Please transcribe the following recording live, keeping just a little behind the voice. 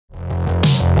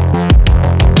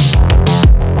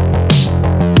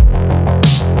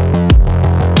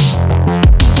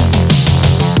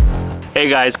Hey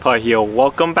guys, Paul here.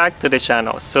 Welcome back to the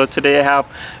channel. So today I have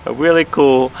a really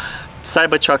cool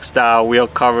Cybertruck style wheel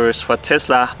covers for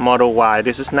Tesla Model Y.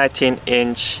 This is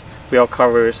 19-inch wheel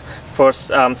covers for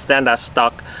standard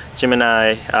stock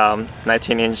Gemini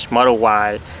 19-inch Model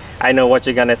Y. I know what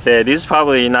you're gonna say. This is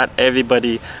probably not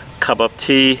everybody cup of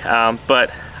tea,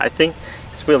 but I think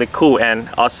it's really cool, and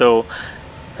also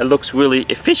it looks really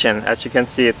efficient. As you can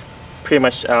see, it's pretty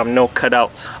much no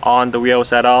cutouts on the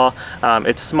wheels at all.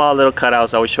 It's small little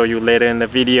cutouts I will show you later in the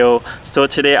video. So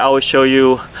today I will show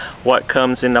you what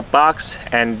comes in the box,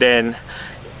 and then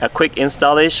a quick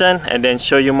installation, and then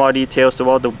show you more details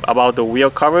about the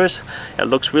wheel covers. It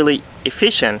looks really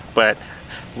efficient, but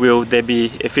will they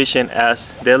be efficient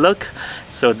as they look?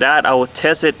 So that I will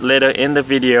test it later in the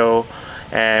video,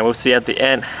 and we'll see at the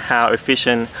end how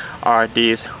efficient are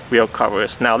these wheel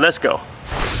covers. Now let's go.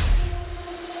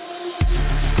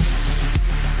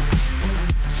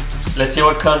 Let's see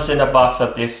what comes in the box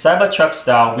of this Cybertruck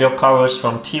style wheel covers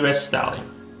from T-Rex Styling.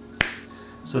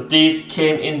 So these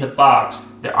came in the box.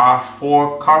 There are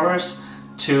 4 covers,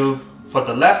 2 for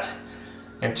the left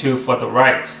and 2 for the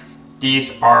right.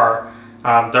 These are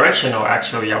directional,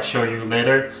 actually. I'll show you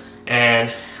later.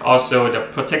 And also the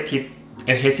protective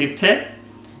adhesive tape.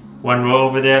 1 row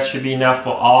over there should be enough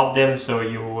for all of them, so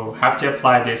you will have to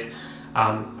apply this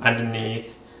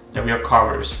underneath the wheel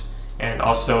covers. And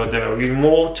also the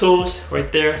removal tools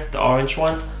right there, the orange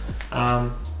one.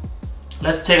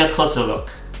 Let's take a closer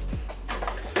look.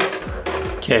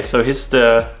 Okay, so here's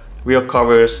the wheel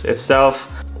covers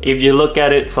itself. If you look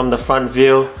at it from the front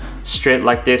view, straight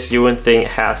like this, you wouldn't think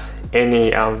it has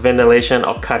any ventilation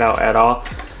or cutout at all.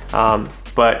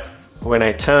 But when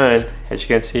I turn, as you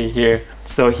can see here,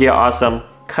 so here are some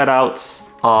cutouts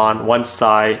on one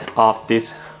side of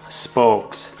these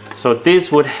spokes. So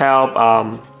this would help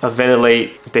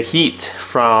ventilate the heat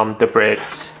from the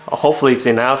brakes. Hopefully it's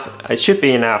enough. It should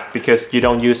be enough because you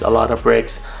don't use a lot of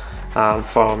brakes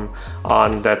on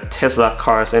the Tesla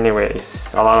cars anyways.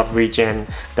 A lot of regen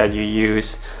that you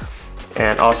use.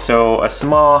 And also a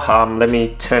small, let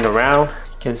me turn around,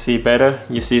 you can see better.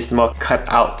 You see small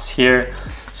cutouts here.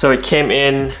 So it came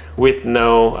in with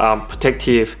no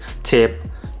protective tape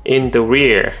in the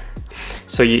rear.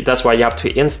 So that's why you have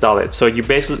to install it. So you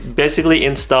basically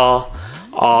install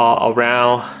all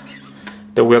around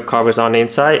the wheel covers on the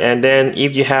inside, and then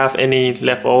if you have any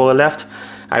left,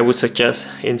 I would suggest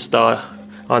install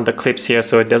on the clips here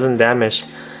so it doesn't damage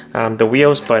the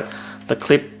wheels. But the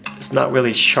clip is not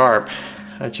really sharp,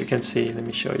 as you can see. Let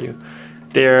me show you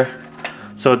there.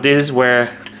 So this is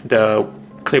where the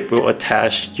clip will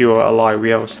attach your alloy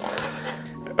wheels.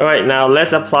 All right, now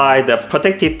let's apply the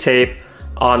protective tape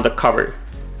on the cover.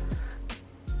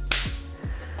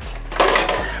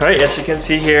 Alright, as you can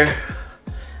see here,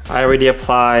 I already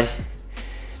applied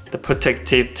the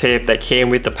protective tape that came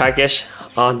with the package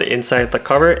on the inside of the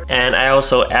cover, and I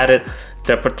also added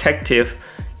the protective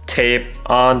tape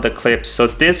on the clips. So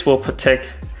this will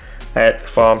protect it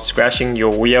from scratching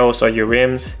your wheels or your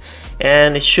rims,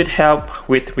 and it should help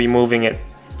with removing it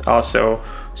also.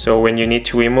 So when you need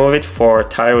to remove it for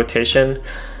tire rotation,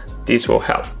 these will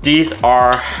help. These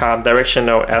are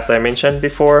directional, as I mentioned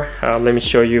before. Let me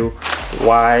show you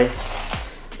why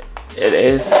it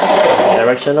is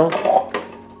directional.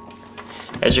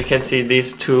 As you can see,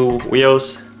 these 2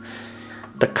 wheels,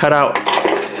 the cutout,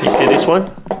 you see this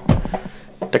one?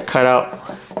 The cutout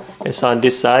is on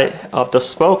this side of the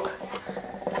spoke.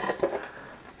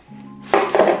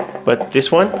 But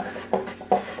this one,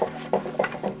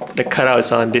 the cutout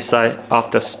is on this side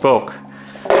of the spoke.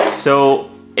 So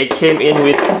it came in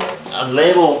with a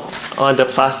label on the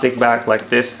plastic bag like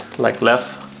this, like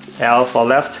left, L for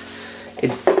left.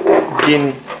 It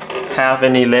didn't have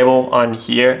any label on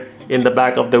here in the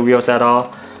back of the wheels at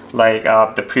all, like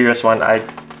the previous one I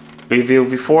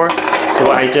reviewed before.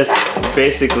 So I just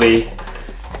basically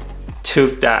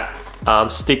took that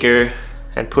sticker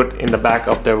and put in the back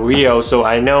of the wheel, so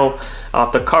I know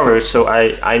of the cover, so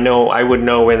I would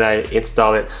know when I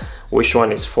install it which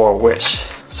one is for which.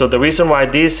 So the reason why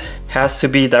this has to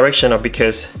be directional,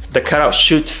 because the cutout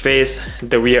should face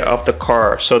the rear of the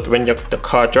car. So when the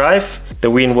car drive, the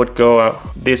wind would go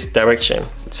this direction.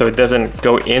 So it doesn't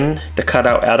go in the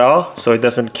cutout at all. So it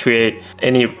doesn't create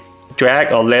any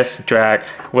drag or less drag.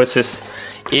 Versus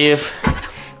if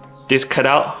this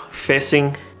cutout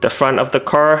facing the front of the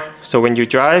car, so when you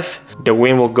drive, the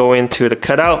wind will go into the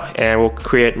cutout and will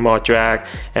create more drag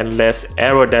and less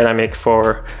aerodynamic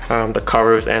for the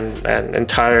covers and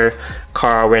entire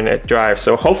car when it drives.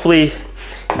 So hopefully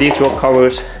these wheel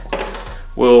covers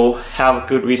will have a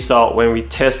good result when we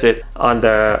test it on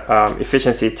the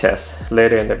efficiency test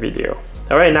later in the video.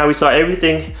 Alright, now we saw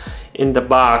everything in the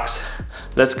box.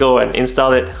 Let's go and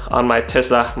install it on my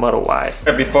Tesla Model Y.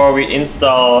 Before we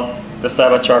install the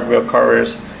Cybertruck wheel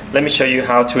covers, let me show you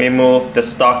how to remove the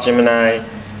stock Gemini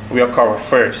wheel cover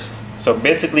first. So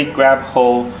basically grab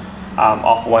hold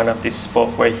of one of these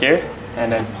spokes right here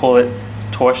and then pull it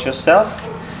towards yourself.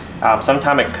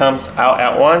 Sometimes it comes out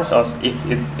at once, or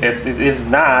if it's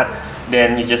not,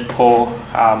 then you just pull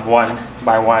one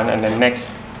by one and then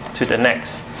next to the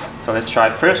next. So let's try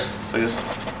first. So just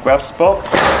grab spoke,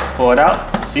 pull it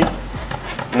out. See,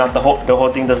 it's not the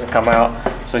whole thing doesn't come out.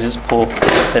 So just pull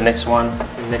the next one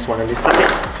on this side.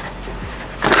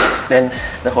 Then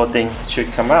the whole thing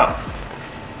should come out.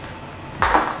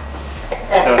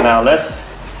 So now let's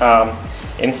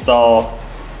install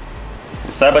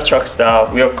the Cybertruck style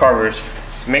wheel covers.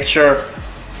 So make sure,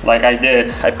 like I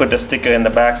did, I put the sticker in the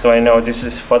back so I know this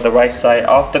is for the right side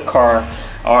of the car.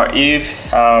 Or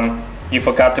if you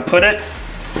forgot to put it,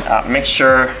 make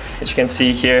sure, as you can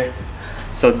see here,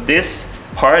 so this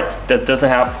part that doesn't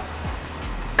have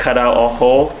cut out a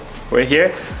hole right here,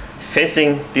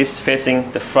 facing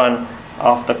the front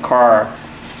of the car.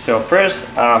 So first,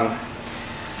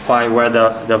 find where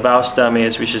the valve stem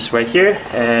is, which is right here,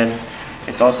 and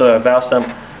it's also a valve stem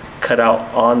cut out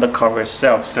on the cover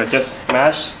itself. So just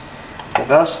smash the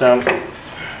valve stem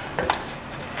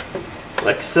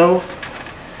like so,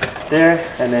 there,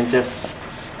 and then just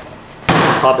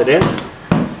pop it in.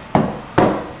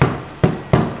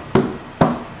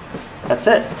 That's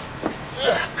it.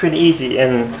 Pretty easy,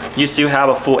 and you still have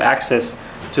a full access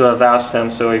to a valve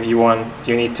stem. So if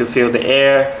you need to fill the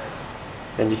air,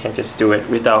 then you can just do it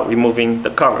without removing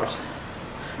the covers.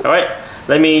 Alright,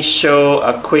 let me show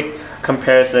a quick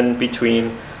comparison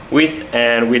between with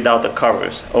and without the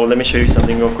covers. Oh, let me show you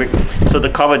something real quick. So the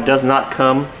cover does not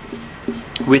come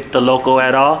with the logo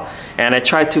at all, and I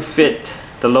tried to fit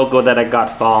the logo that I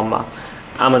got from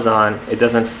Amazon. It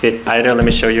doesn't fit either. Let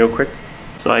me show you real quick.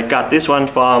 So I got this one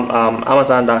from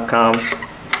Amazon.com.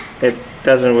 It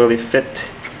doesn't really fit.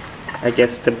 I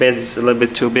guess the base is a little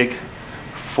bit too big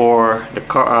for the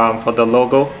car, for the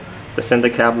logo, the center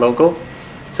cap logo.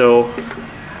 So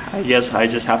I guess I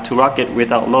just have to rock it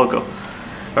without logo.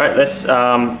 Alright, let's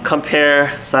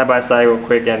compare side by side real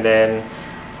quick, and then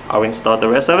I'll install the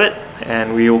rest of it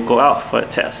and we will go out for a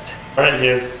test. Alright,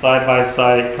 here's side by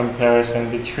side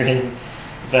comparison between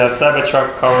the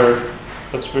Cybertruck cover.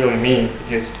 Looks really mean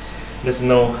because there's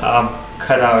no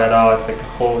cutout at all. It's like a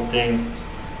whole thing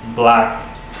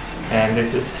black, and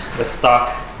this is the stock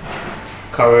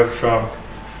cover from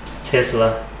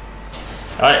Tesla.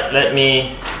 Alright, let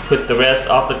me put the rest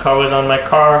of the covers on my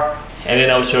car, and then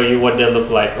I'll show you what they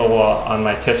look like overall on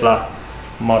my Tesla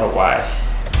Model Y.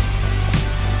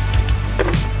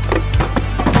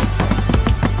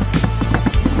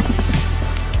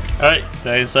 Alright,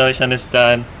 the installation is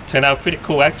done. Turned out pretty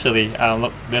cool actually.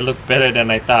 They look better than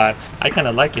I thought. I kind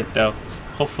of like it though.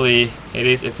 Hopefully it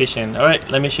is efficient. Alright,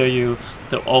 let me show you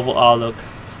the overall look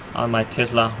on my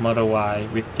Tesla Model Y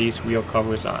with these wheel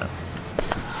covers on.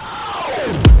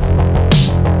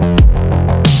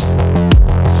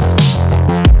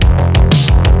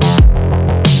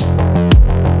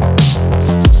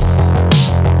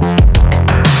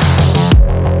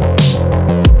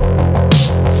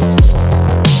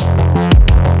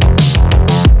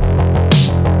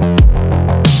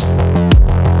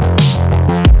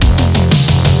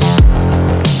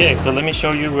 Okay, so let me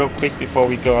show you real quick before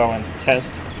we go out and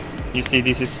test. You see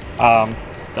this is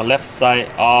the left side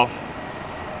of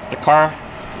the car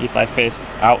if I face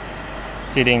out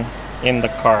sitting in the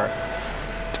car.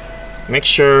 Make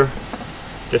sure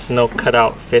there's no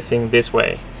cutout facing this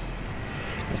way.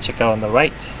 Let's check out on the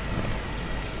right.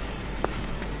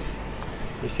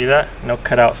 You see that? No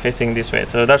cutout facing this way.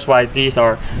 So that's why these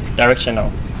are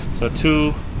directional. So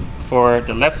 2 for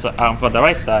the left side, for the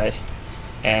right side,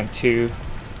 and 2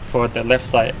 for the left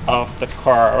side of the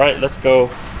car. Alright, let's go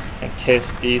and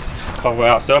test these cover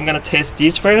out. So I'm gonna test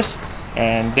these first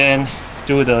and then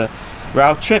do the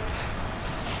route trip,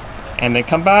 and then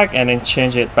come back and then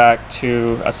change it back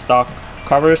to a stock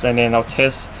covers, and then I'll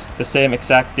test the same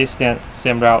exact distance,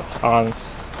 same route on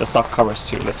the stock covers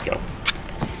too. Let's go.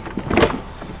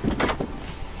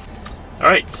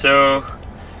 Alright, so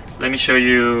let me show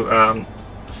you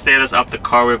status of the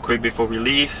car real quick before we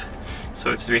leave.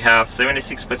 So we have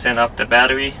 76% of the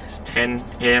battery. It's 10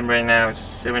 AM right now. It's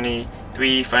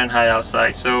 73 Fahrenheit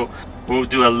outside. So we'll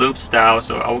do a loop style.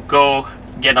 So I'll go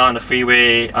get on the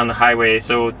freeway, on the highway.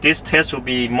 So this test will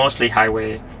be mostly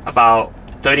highway, about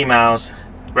 30 miles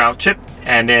round trip,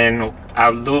 and then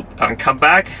I'll loop and come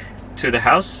back to the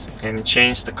house and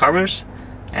change the covers,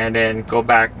 and then go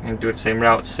back and do the same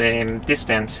route, same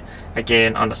distance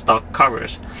again on the stock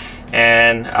covers.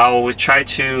 And I will try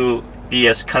to be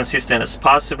as consistent as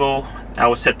possible. I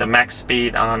will set the max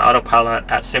speed on autopilot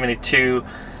at 72,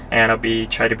 and I'll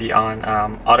try to be on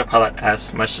autopilot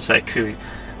as much as I could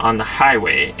on the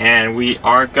highway. And we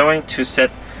are going to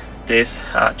set this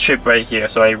trip right here,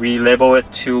 so I relabel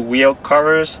it to wheel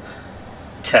covers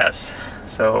test.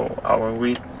 So I will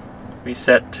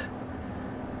reset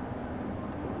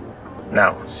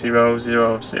now 0,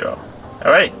 0, 0.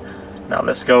 All right, now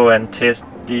let's go and test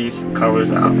these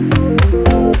covers out.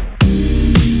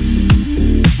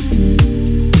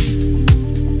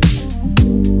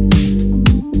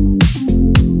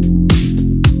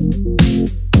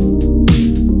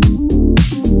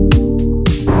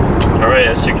 Alright,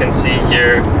 as you can see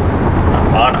here,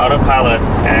 I'm on autopilot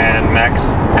and max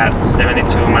at 72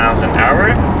 miles an hour.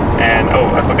 And oh,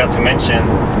 I forgot to mention,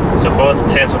 so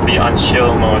both tests will be on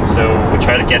chill mode, so we'll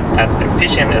try to get as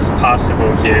efficient as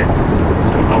possible here.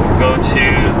 So I'll go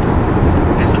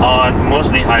to this on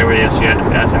mostly highway,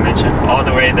 as I mentioned, all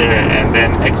the way there, and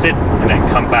then exit and then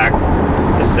come back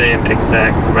the same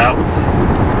exact route.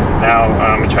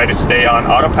 Now try to stay on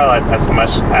autopilot as much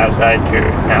as I could.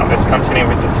 Now let's continue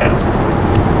with the test.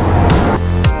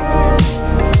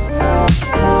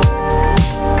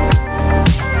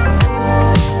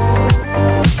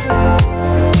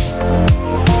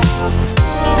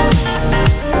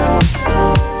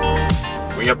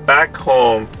 We are back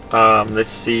home. Let's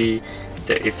see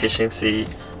the efficiency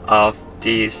of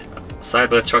these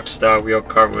Cybertruck style wheel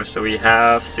covers. So we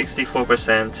have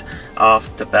 64%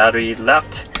 of the battery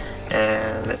left,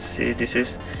 and let's see, this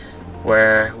is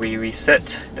where we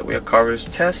reset the wheel covers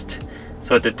test.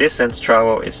 So the distance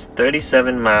travel is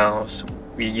 37 miles.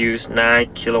 We use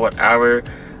 9 kilowatt hour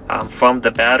from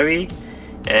the battery,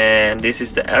 and this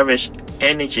is the average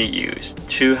energy use,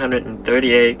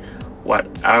 238 watt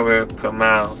hour per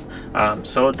mile.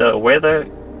 So the weather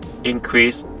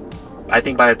increased. I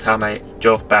think by the time I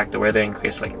drove back, the weather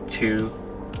increased like 2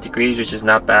 degrees, which is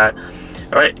not bad.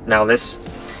 Alright, now let's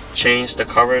change the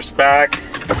covers back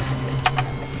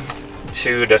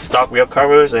to the stock wheel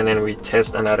covers, and then we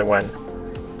test another one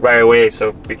right away.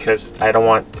 So because I don't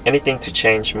want anything to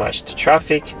change much, the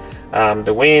traffic,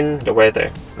 the wind, the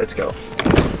weather. Let's go.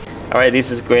 Alright,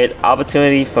 this is a great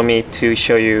opportunity for me to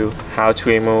show you how to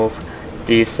remove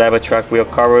these Cybertruck wheel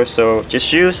covers. So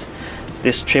just use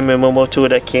this trim removal tool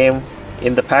that came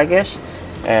in the package,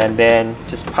 and then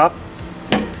just pop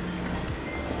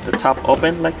the top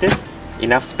open like this,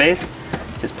 enough space,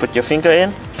 just put your finger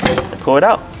in and pull it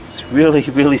out. It's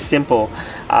really simple.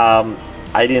 I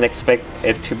didn't expect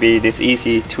it to be this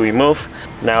easy to remove.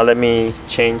 Now let me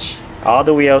change all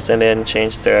the wheels and then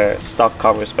change the stock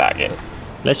covers back in.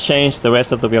 Let's change the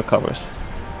rest of the wheel covers.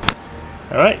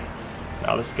 Alright,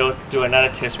 now let's go do another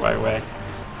test right away.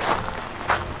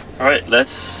 Alright,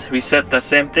 let's reset the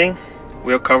same thing.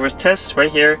 Wheel covers test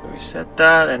right here. Reset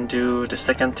that and do the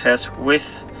second test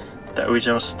with the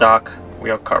original stock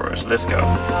wheel covers. Let's go.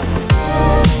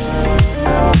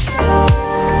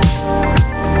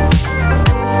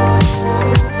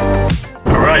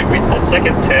 Alright, with the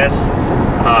second test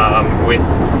with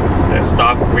the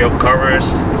stock wheel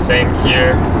covers, the same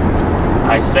here.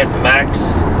 I set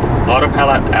max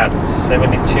autopilot at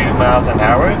 72 miles an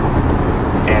hour,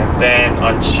 and then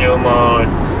on chill mode,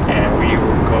 and we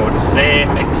will go the same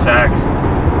exact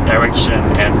direction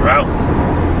and route.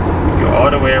 We go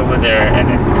all the way over there and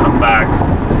then come back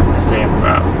the same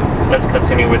route. Let's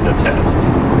continue with the test.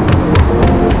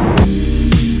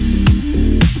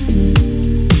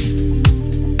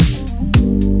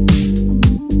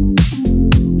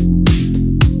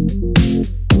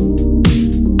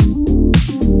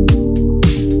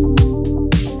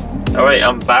 Alright,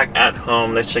 I'm back at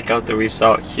home. Let's check out the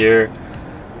result here.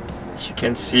 As you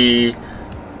can see,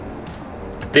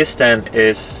 the distance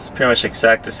is pretty much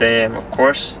exact the same, of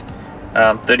course.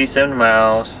 37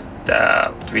 miles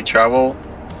that we travel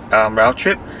round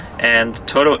trip, and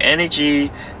total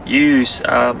energy use,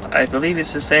 I believe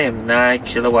it's the same, 9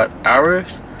 kilowatt hours.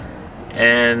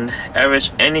 And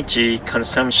average energy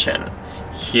consumption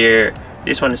here,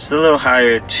 this one is a little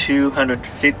higher,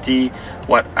 250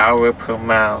 watt hour per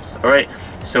mile. Alright,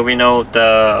 so we know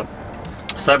the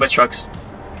Cybertruck's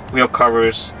wheel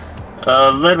covers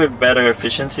a little bit better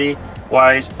efficiency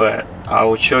wise, but I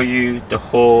will show you the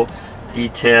whole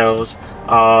details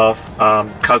of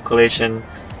calculation,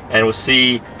 and we'll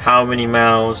see how many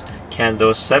miles can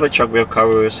those Cybertruck wheel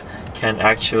covers can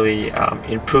actually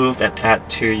improve and add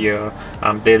to your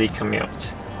daily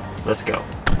commute. Let's go.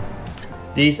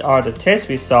 These are the test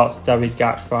results that we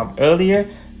got from earlier.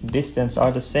 distance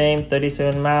are the same,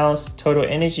 37 miles. Total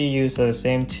energy use are the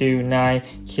same too, 9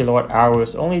 kilowatt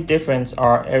hours. Only difference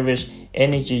are average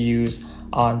energy use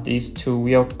on these two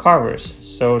wheel covers.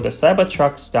 So the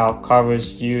Cybertruck style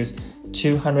covers use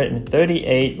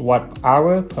 238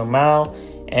 watt-hour per mile,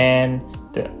 and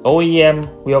the OEM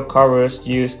wheel covers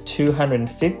use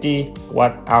 250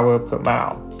 watt-hour per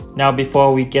mile. Now,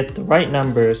 before we get the right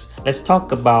numbers, let's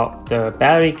talk about the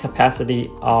battery capacity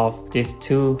of this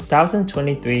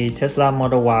 2023 Tesla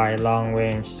Model Y long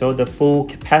range. So the full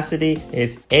capacity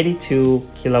is 82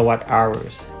 kilowatt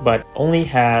hours, but only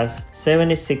has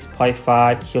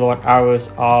 76.5 kilowatt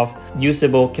hours of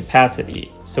usable capacity.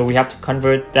 So we have to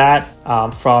convert that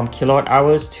from kilowatt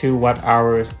hours to watt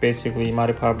hours, basically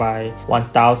multiplied by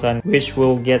 1000, which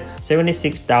will get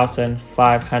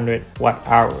 76,500 watt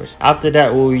hours. After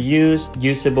that, we'll use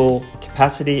usable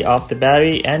capacity of the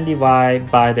battery and divide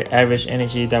by the average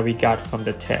energy that we got from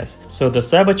the test. So the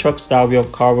Cybertruck style wheel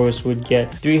covers would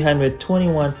get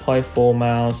 321.4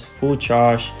 miles full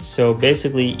charge. So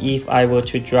basically, if I were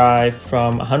to drive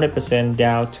from 100%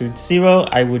 down to 0,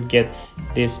 I would get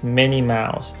this many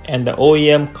miles, and the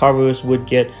OEM covers would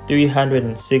get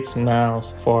 306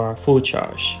 miles for full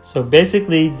charge. So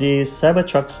basically, these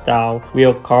Cybertruck style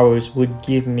wheel covers would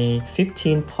give me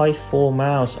 15.4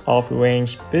 miles of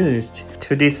range boost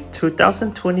to this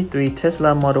 2023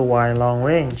 Tesla Model Y long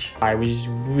range, which is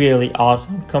really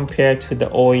awesome compared to the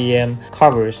OEM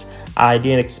covers. I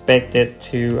didn't expect it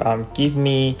to give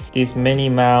me these many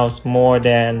miles more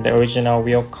than the original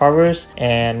wheel covers,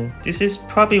 and this is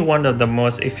probably one of the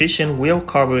most efficient wheel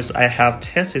covers I have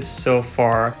tested so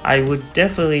far. I would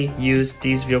definitely use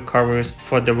these wheel covers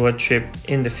for the road trip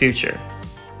in the future.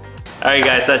 Alright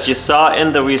guys, as you saw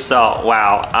in the result,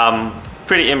 wow, I'm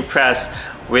pretty impressed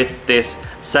with this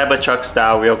Cybertruck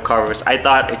style wheel covers. I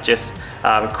thought it just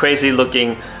crazy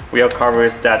looking wheel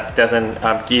covers that doesn't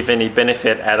give any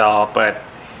benefit at all, but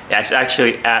it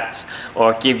actually adds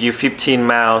or give you 15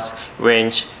 miles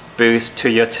range boost to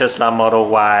your Tesla Model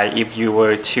Y if you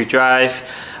were to drive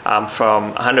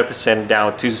from 100%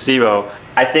 down to 0.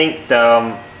 I think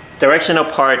the directional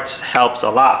parts helps a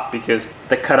lot because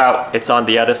the cutout, it's on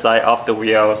the other side of the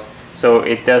wheels, so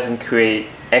it doesn't create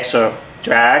extra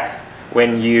drag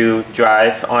when you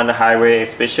drive on the highway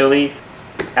especially.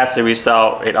 As a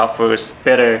result, it offers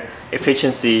better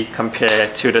efficiency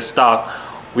compared to the stock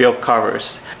wheel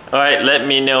covers. Alright, let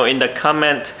me know in the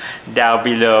comment down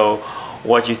below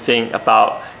what you think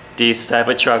about these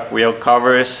Cybertruck wheel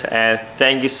covers, and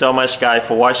thank you so much guys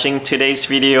for watching today's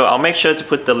video. I'll make sure to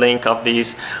put the link of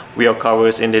these wheel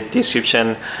covers in the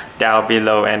description down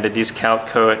below and the discount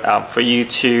code for you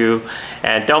too.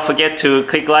 And don't forget to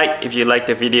click like if you like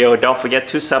the video. Don't forget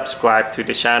to subscribe to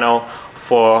the channel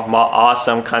for more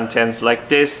awesome contents like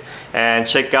this, and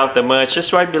check out the merch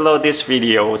just right below this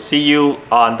video. We'll see you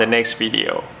on the next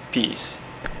video. Peace.